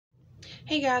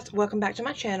Hey guys, welcome back to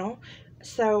my channel.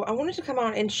 So I wanted to come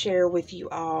on and share with you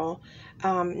all,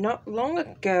 not long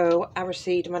ago I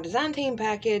received my design team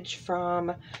package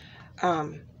from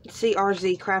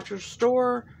CRZCrafter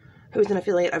Store, who's an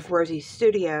affiliate of Rosies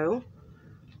Studio,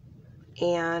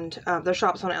 and their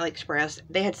shop's on AliExpress.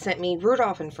 They had sent me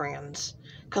Rudolph and Friends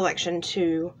collection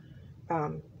to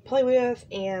play with,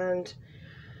 and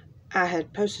I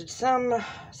had posted some,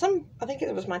 I think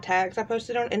it was my tags I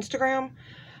posted on Instagram.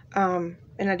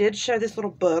 And I did show this little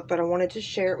book, but I wanted to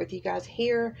share it with you guys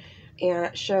here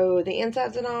and show the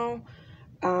insides and all.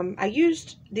 I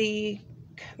used the,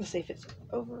 let's see if it's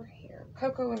over here,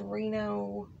 Cocoa and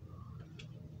Reno.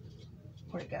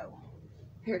 Where'd it go?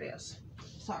 Here it is.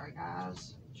 Sorry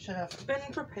guys, should have been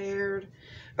prepared.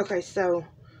 Okay, so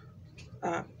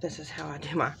this is how I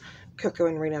do my Cocoa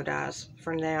and Reno dies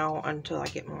for now until I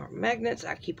get more magnets.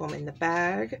 I keep them in the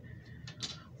bag,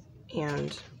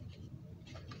 and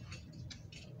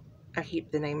I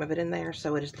keep the name of it in there.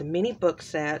 So it is the mini book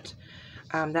set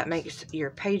that makes your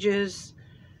pages,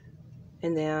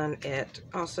 and then it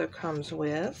also comes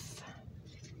with,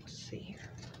 let's see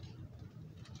here.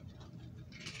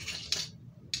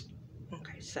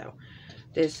 Okay, so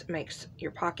this makes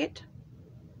your pocket.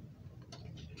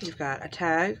 You've got a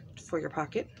tag for your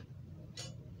pocket.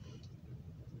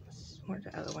 Where'd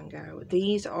the other one go?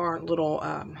 These are little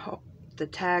the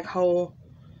tag hole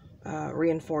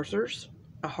reinforcers.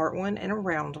 A heart one and a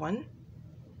round one.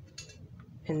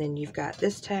 And then you've got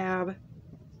this tab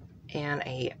and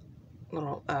a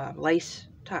little lace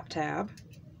top tab.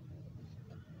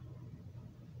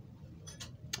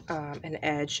 An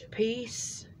edge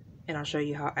piece, and I'll show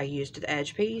you how I used the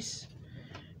edge piece.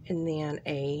 And then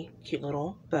a cute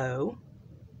little bow.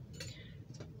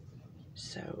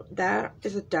 So that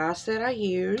is a die set I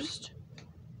used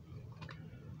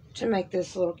to make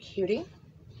this little cutie.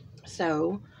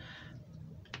 So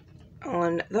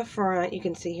on the front, you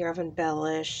can see here I've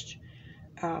embellished.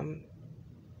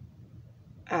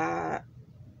 I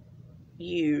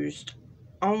used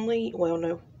only, well,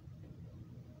 no,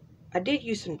 I did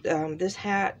use some, this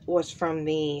hat was from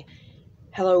the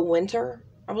Hello Winter,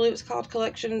 I believe it's called,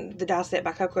 collection, the die set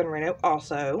by Cocoa and Reno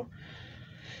also.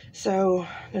 So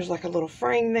there's like a little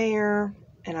frame there,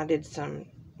 and I did some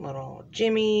little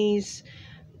jimmies.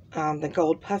 The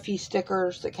gold puffy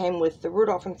stickers that came with the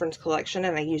Rudolph and Friends collection,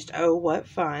 and I used Oh What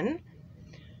Fun.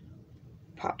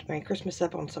 Popped Merry Christmas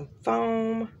up on some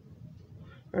foam.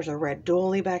 There's a red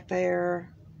doily back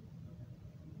there.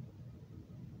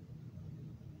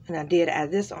 And I did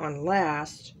add this on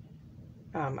last.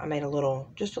 I made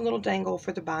just a little dangle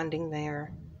for the binding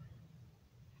there.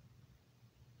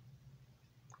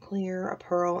 Clear, a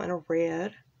pearl, and a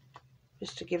red,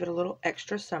 just to give it a little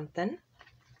extra something.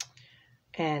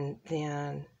 And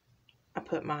then I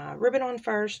put my ribbon on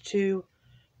first to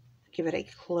give it a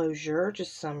closure,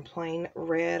 just some plain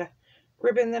red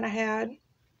ribbon that I had.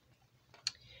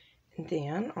 And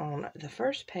then on the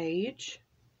first page,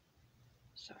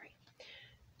 sorry,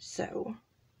 so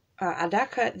I die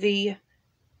cut the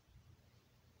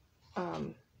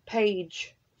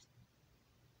page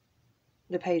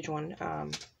one.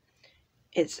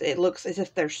 It looks as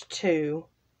if there's two,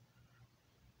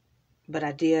 but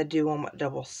I did do them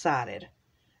double-sided.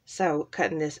 So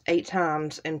cutting this 8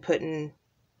 times and putting,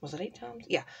 was it 8 times?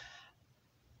 Yeah,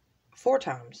 4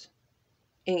 times.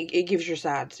 And it gives your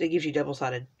sides, it gives you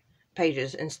double-sided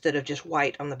pages instead of just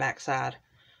white on the back side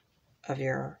of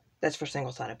your, that's for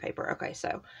single-sided paper. Okay,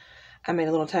 so I made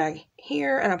a little tag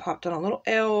here, and I popped on a little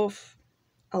elf,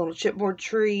 a little chipboard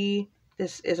tree.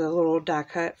 This is a little die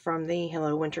cut from the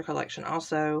Hello Winter collection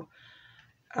also.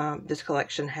 This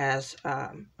collection has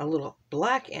a little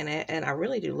black in it, and I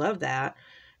really do love that.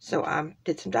 So I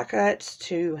did some die cuts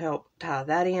to help tie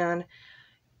that in.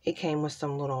 It came with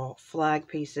some little flag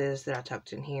pieces that I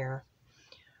tucked in here.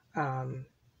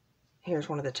 Here's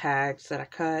one of the tags that I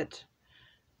cut.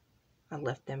 I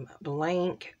left them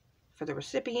blank for the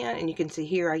recipient, and you can see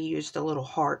here I used a little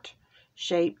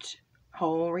heart-shaped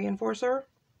hole reinforcer.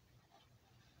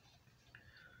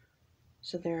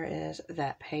 So there is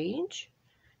that page.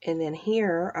 And then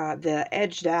here, the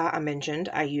edge die I mentioned,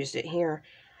 I used it here.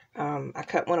 I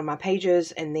cut one of my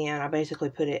pages, and then I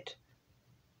basically put it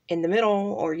in the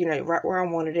middle, or, you know, right where I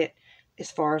wanted it,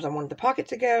 as far as I wanted the pocket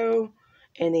to go.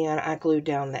 And then I glued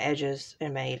down the edges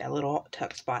and made a little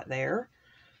tuck spot there.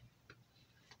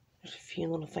 There's a few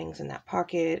little things in that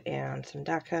pocket, and some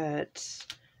die cuts,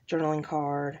 journaling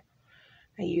card.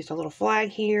 I used a little flag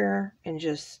here, and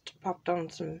just popped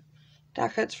on some die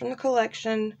cuts from the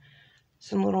collection.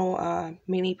 Some little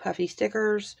mini puffy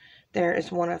stickers. There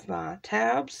is one of my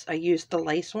tabs. I used the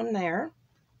lace one there.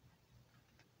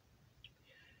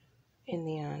 And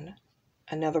then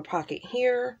another pocket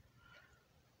here.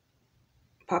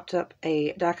 Popped up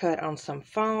a die cut on some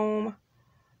foam.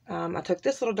 I took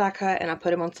this little die cut and I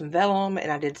put him on some vellum, and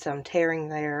I did some tearing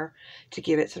there to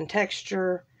give it some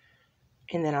texture.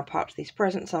 And then I popped these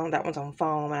presents on. That one's on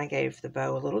foam, and I gave the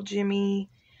bow a little jimmy.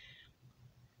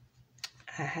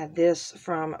 I had this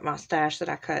from my stash that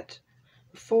I cut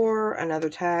before, another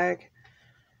tag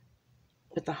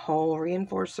with the hole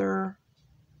reinforcer.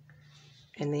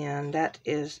 And then that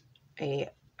is a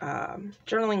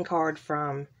journaling card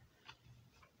from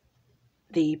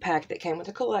the pack that came with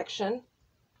the collection.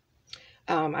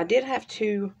 I did have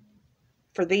to,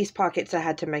 for these pockets, I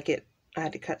had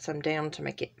to cut some down to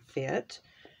make it fit,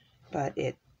 but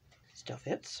it still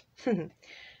fits. And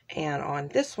on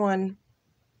this one,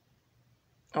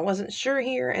 I wasn't sure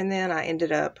here, and then I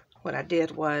ended up, what I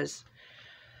did was,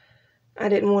 I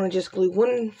didn't want to just glue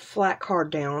one flat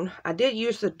card down. I did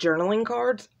use the journaling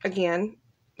cards, again,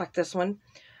 like this one,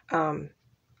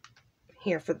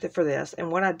 here for this,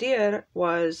 and what I did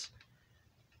was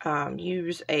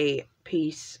use a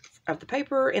piece of the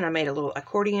paper, and I made a little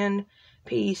accordion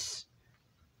piece.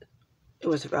 It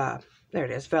was, there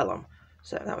it is, vellum.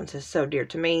 So that one says, "So dear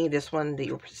to me." This one,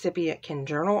 the recipient can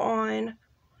journal on,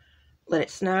 let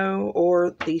it snow,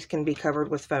 or these can be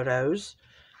covered with photos.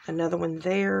 Another one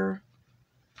there,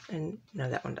 and no,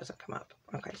 that one doesn't come up.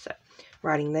 Okay, so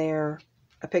writing there,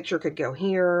 a picture could go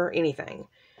here, anything.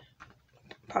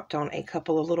 Popped on a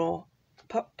couple of little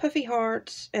puffy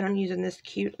hearts, and I'm using this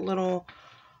cute little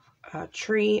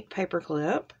tree paper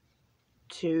clip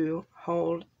to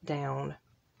hold down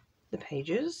the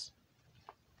pages.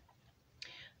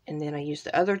 And then I used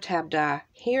the other tab die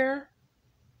here.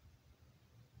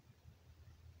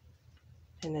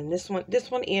 And then this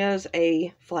one is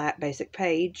a flat basic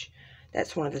page.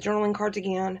 That's one of the journaling cards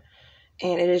again.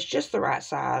 And it is just the right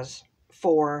size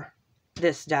for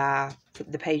this die, for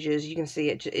the pages. You can see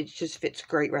it just fits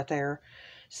great right there.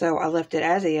 So I left it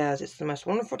as is. It's the most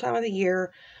wonderful time of the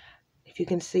year. If you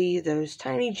can see those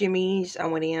tiny jimmies, I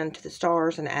went into the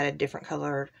stars and added different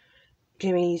colored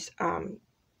jimmies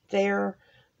there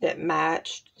that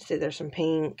matched. See, there's some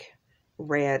pink,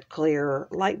 red, clear,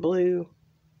 light blue.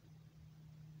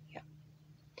 Yeah.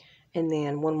 And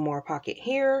then one more pocket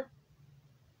here.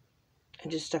 I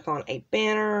just stuck on a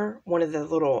banner. One of the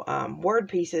little word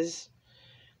pieces,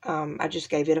 I just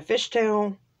gave it a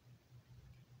fishtail.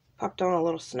 Popped on a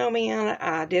little snowman.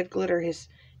 I did glitter his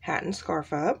hat and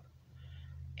scarf up.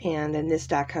 And then this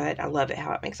die cut, I love it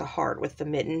how it makes a heart with the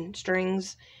mitten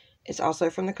strings. It's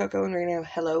also from the Coco and Reno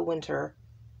Hello Winter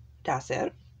die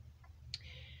set.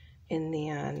 And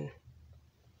then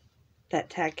that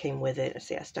tag came with it.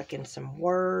 See, I stuck in some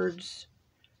word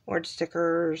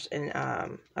stickers, and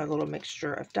a little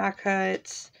mixture of die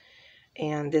cuts.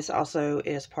 And this also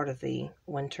is part of the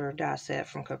winter die set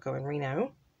from Coco and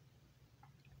Reno.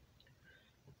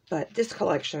 But this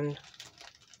collection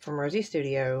from Rosies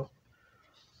Studio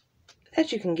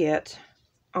that you can get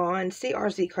on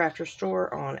CRZCrafter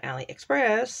Store on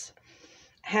AliExpress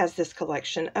has this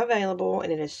collection available,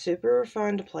 and it is super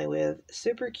fun to play with,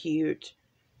 super cute.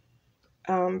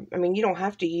 I mean, you don't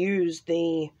have to use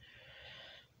the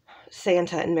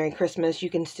Santa and Merry Christmas. You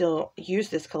can still use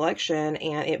this collection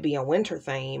and it be a winter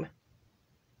theme.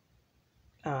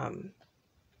 I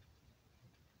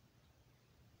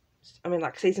mean,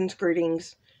 like Season's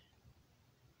Greetings.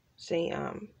 See,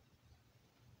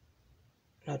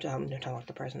 no time like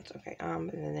the presents. Okay,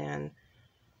 and then,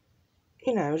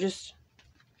 you know, just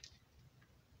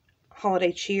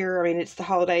holiday cheer. I mean, it's the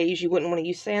holidays. You wouldn't want to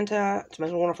use Santa. It's the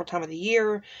most wonderful time of the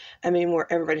year. I mean,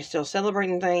 where everybody's still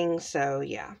celebrating things. So,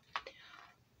 yeah.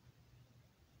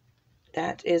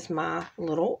 That is my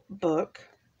little book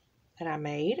that I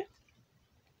made.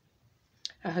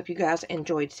 I hope you guys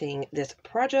enjoyed seeing this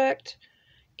project.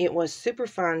 It was super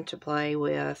fun to play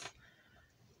with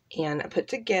and put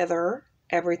together.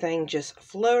 Everything just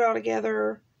flowed all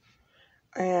together,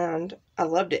 and I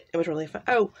loved it. It was really fun.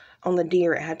 Oh, on the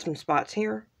deer, it had some spots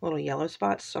here, little yellow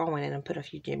spots, so I went in and put a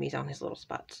few jimmies on his little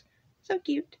spots. So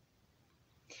cute.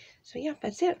 So yeah,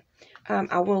 that's it.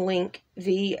 I will link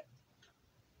the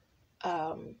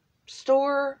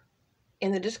store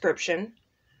in the description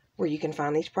where you can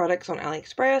find these products on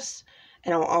AliExpress,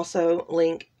 and I'll also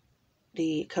link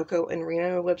the Coco and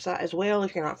Reno website as well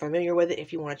if you're not familiar with it,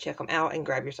 if you want to check them out and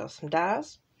grab yourself some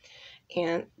dies.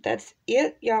 And that's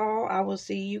it, y'all. I will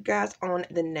see you guys on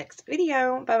the next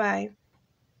video. Bye-bye.